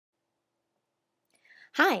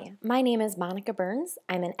Hi, my name is Monica Burns.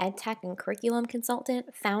 I'm an EdTech and curriculum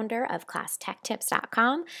consultant, founder of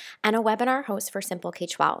ClassTechTips.com, and a webinar host for Simple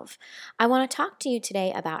K-12. I want to talk to you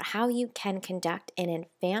today about how you can conduct an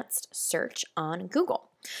advanced search on Google.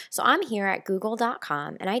 So I'm here at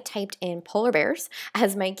google.com and I typed in polar bears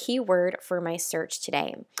as my keyword for my search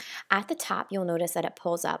today. At the top, you'll notice that it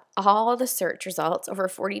pulls up all the search results, over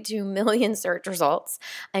 42 million search results,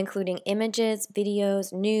 including images,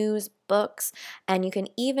 videos, news, books, and you can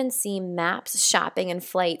even see maps, shopping, and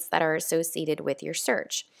flights that are associated with your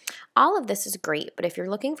search. All of this is great, but if you're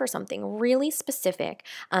looking for something really specific,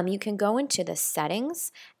 you can go into the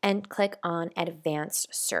settings and click on advanced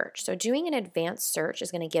search. So doing an advanced search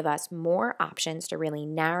is going to give us more options to really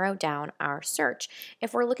narrow down our search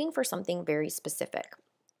if we're looking for something very specific.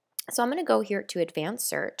 So I'm going to go here to advanced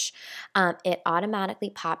search. It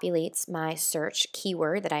automatically populates my search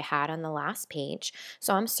keyword that I had on the last page.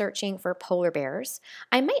 So I'm searching for polar bears.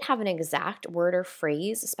 I might have an exact word or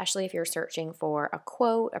phrase, especially if you're searching for a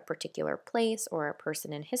quote, a particular place, or a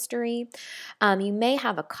person in history. You may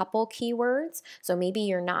have a couple keywords. So maybe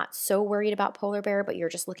you're not so worried about polar bear, but you're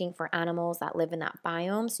just looking for animals that live in that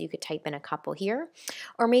biome. So you could type in a couple here.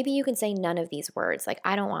 Or maybe you can say none of these words. Like,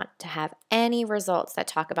 I don't want to have any results that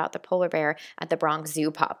talk about the polar bear at the Bronx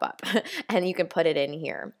Zoo pop up, and you can put it in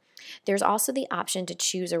here. There's also the option to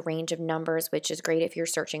choose a range of numbers, which is great if you're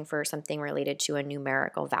searching for something related to a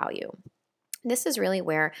numerical value. This is really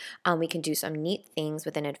where we can do some neat things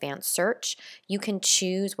with an advanced search. You can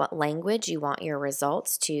choose what language you want your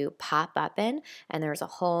results to pop up in, and there's a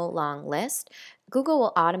whole long list. Google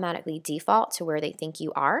will automatically default to where they think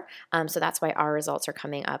you are, so that's why our results are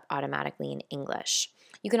coming up automatically in English.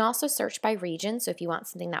 You can also search by region, so if you want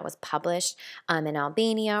something that was published in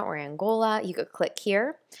Albania or Angola, you could click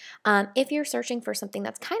here. If you're searching for something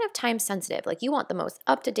that's kind of time sensitive, like you want the most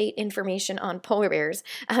up-to-date information on polar bears,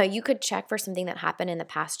 you could check for something that happened in the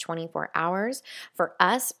past 24 hours. For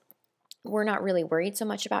us, we're not really worried so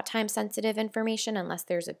much about time-sensitive information unless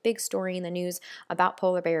there's a big story in the news about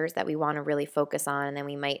polar bears that we want to really focus on, and then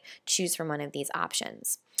we might choose from one of these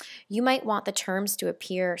options. You might want the terms to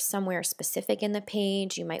appear somewhere specific in the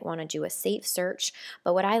page. You might want to do a safe search,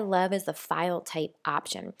 but what I love is the file type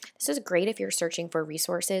option. This is great if you're searching for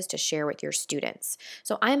resources to share with your students.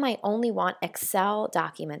 So I might only want Excel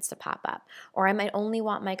documents to pop up, or I might only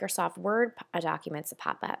want Microsoft Word documents to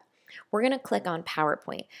pop up. We're going to click on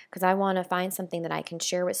PowerPoint because I want to find something that I can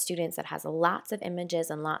share with students that has lots of images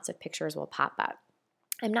and lots of pictures will pop up.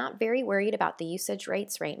 I'm not very worried about the usage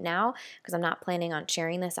rates right now because I'm not planning on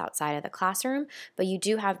sharing this outside of the classroom, but you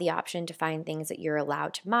do have the option to find things that you're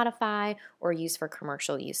allowed to modify or use for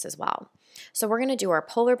commercial use as well. So we're going to do our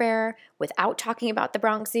polar bear without talking about the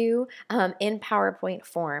Bronx Zoo in PowerPoint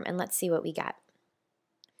form, and let's see what we get.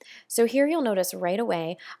 So here you'll notice right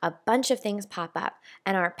away a bunch of things pop up,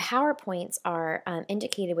 and our PowerPoints are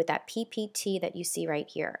indicated with that PPT that you see right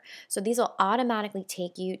here. So these will automatically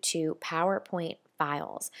take you to PowerPoint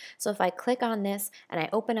files. So if I click on this and I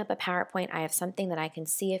open up a PowerPoint, I have something that I can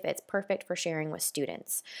see if it's perfect for sharing with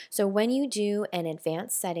students. So when you do an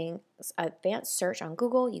advanced search on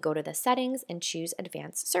Google, you go to the settings and choose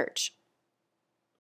advanced search.